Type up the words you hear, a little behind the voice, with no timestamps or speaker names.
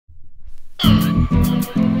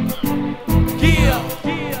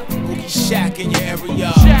in your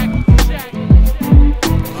area. Yeah.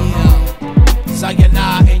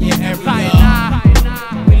 Sayonara in your area.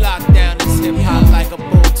 We lock down this hip hop like a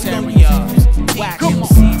bull terrier. Whack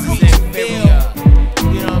MCs is inferior.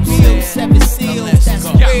 You know what I'm saying? 7 seals, that's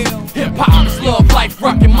real. Hip hop is love, life,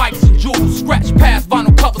 rockin' mics and jewels. Scratch past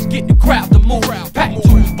vinyl covers, get the crowd to move. Pack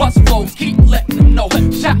tools, bust flows, keep letting them know.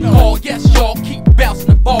 Shot call, yes y'all, keep bouncing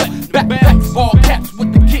the ball. Backpacks, ball caps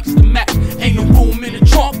with the kicks to match. Ain't no room in the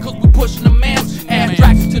trunk, cause we pushing the mans. Ass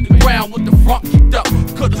drags to the ground with the front kicked up.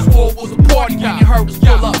 Could've swore it was a party when you heard us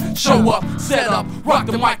pull up. Show up, set up, rock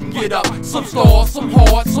the mic and get up. Some stars, some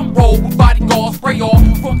hard, some roll with bodyguards. Spray off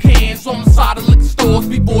from cans on the side of liquor stores.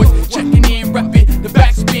 B-boys checking in, reppin' the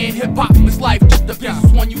backspin. Hip hop is life, just the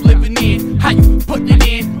business one you living in. How you putting it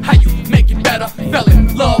in, how you make it better. Fell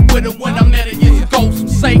in love with it when I met it years ago. Some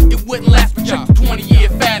say it wouldn't last, but check the 20-year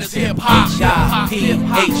fad is hip hop.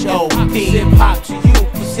 H-I-P-H-O-P. Hip hop to you,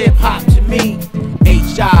 what's hip hop to me?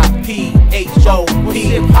 H-I-P-H-O-P.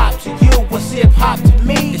 Hip hop to you, what's hip hop to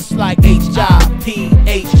me? It's like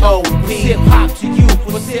H-I-P-H-O-P. Hip hop to you,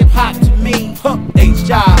 what's hip hop to me?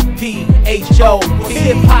 H-I-P-H-O-P.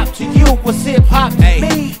 Hip hop to you, what's hip hop to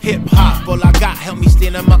me? Hip hop, all I got, help me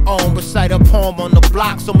stand on my own. Recite a poem on the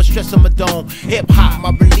block, so much stress on my dome. Hip hop,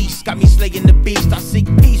 my release, got me slaying the beast. I seek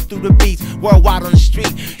peace through the beats, worldwide on the street.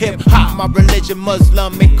 Hip hop, my religion,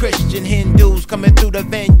 Muslim and Christian, Hindus coming through the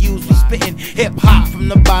venues. We spitting hip hop from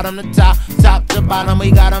the bottom to top, top to bottom.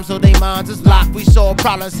 We got them so they minds is locked. We solve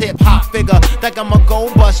problems, hip hop figure. Think I'ma go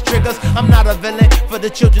bust triggers. I'm not a villain for the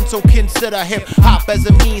children, so consider hip hop as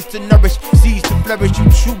a means to nourish, seeds to flourish. You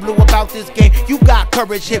true blue about this game, you got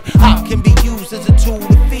courage. Hip hop can be used as a tool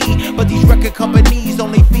to feed, but these record companies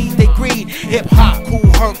only feed they greed. Hip hop, cool,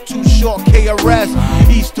 herc, too short, KRS.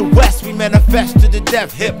 East to west, we manifest to the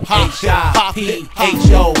death. Hip hop,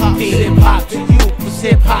 H-I-P-H-O-P. Hip hop to you, what's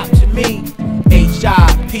hip hop to me?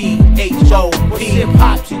 H-I-P-H-O-P. Hip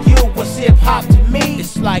hop to you, what's hip hop to me?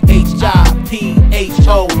 It's like H-I-P-H-O-P.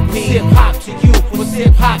 Hip hop to you, what's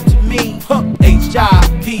hip hop to me?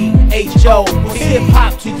 H-I-P-H-O-P. Hip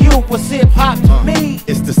hop to you, what's hip hop to me?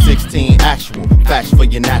 It's the 16 actual, facts for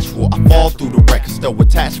your natural. I fall through the record store,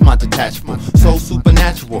 attach my detachable. So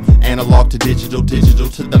supernatural, analog to digital, digital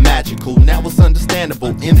to the magical. Now it's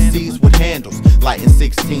understandable, MCs with handles, lighting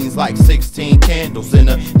 16s like 16 candles in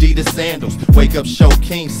Adidas sandals. Wake up, show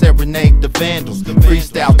king, serenade the vandals.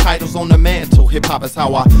 Freestyle titles on the mantle. Hip hop is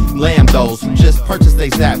how I land those who just purchased they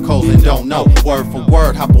zap codes and don't know. Word for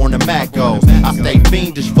word, hop on the Mac goes. I stay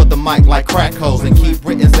fiendish for the mic like crack hoes and keep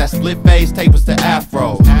writtens that split phase tapers to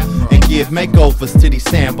afro. And give makeovers to these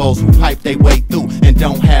sambos who pipe they way through and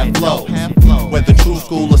don't have flows. Whether true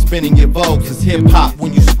school or spinning your vogues, it's hip hop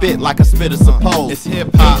when you spit like a spitter suppose. It's hip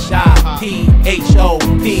hop.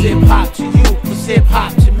 H-I-P-H-O-P. Hip hop to you, what's hip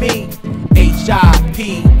hop to me?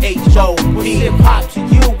 H-I-P-H-O-P. Hip hop to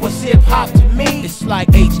you, what's hip hop to me? It's like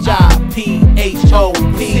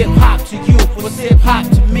H-I-P-H-O-P. Hip hop to you, what's hip hop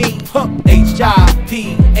to me?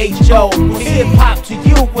 H-I-P-H-O-P. Hip hop to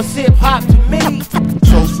you, what's hip hop to me?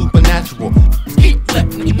 So supernatural, Keep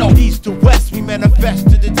letting them know. East to west, we manifest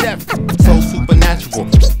to the death. so supernatural,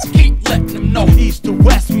 Keep letting them know. East to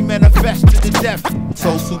west, we manifest to the death.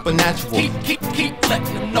 so supernatural, Keep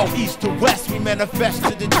letting them know. East to west, we manifest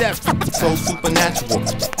to the death. so supernatural.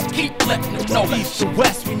 Keep letting them know. East to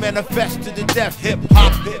west, we manifest to the death. Hip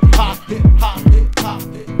hop, hip hop, hip hop, hip hop,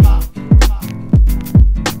 hip hop.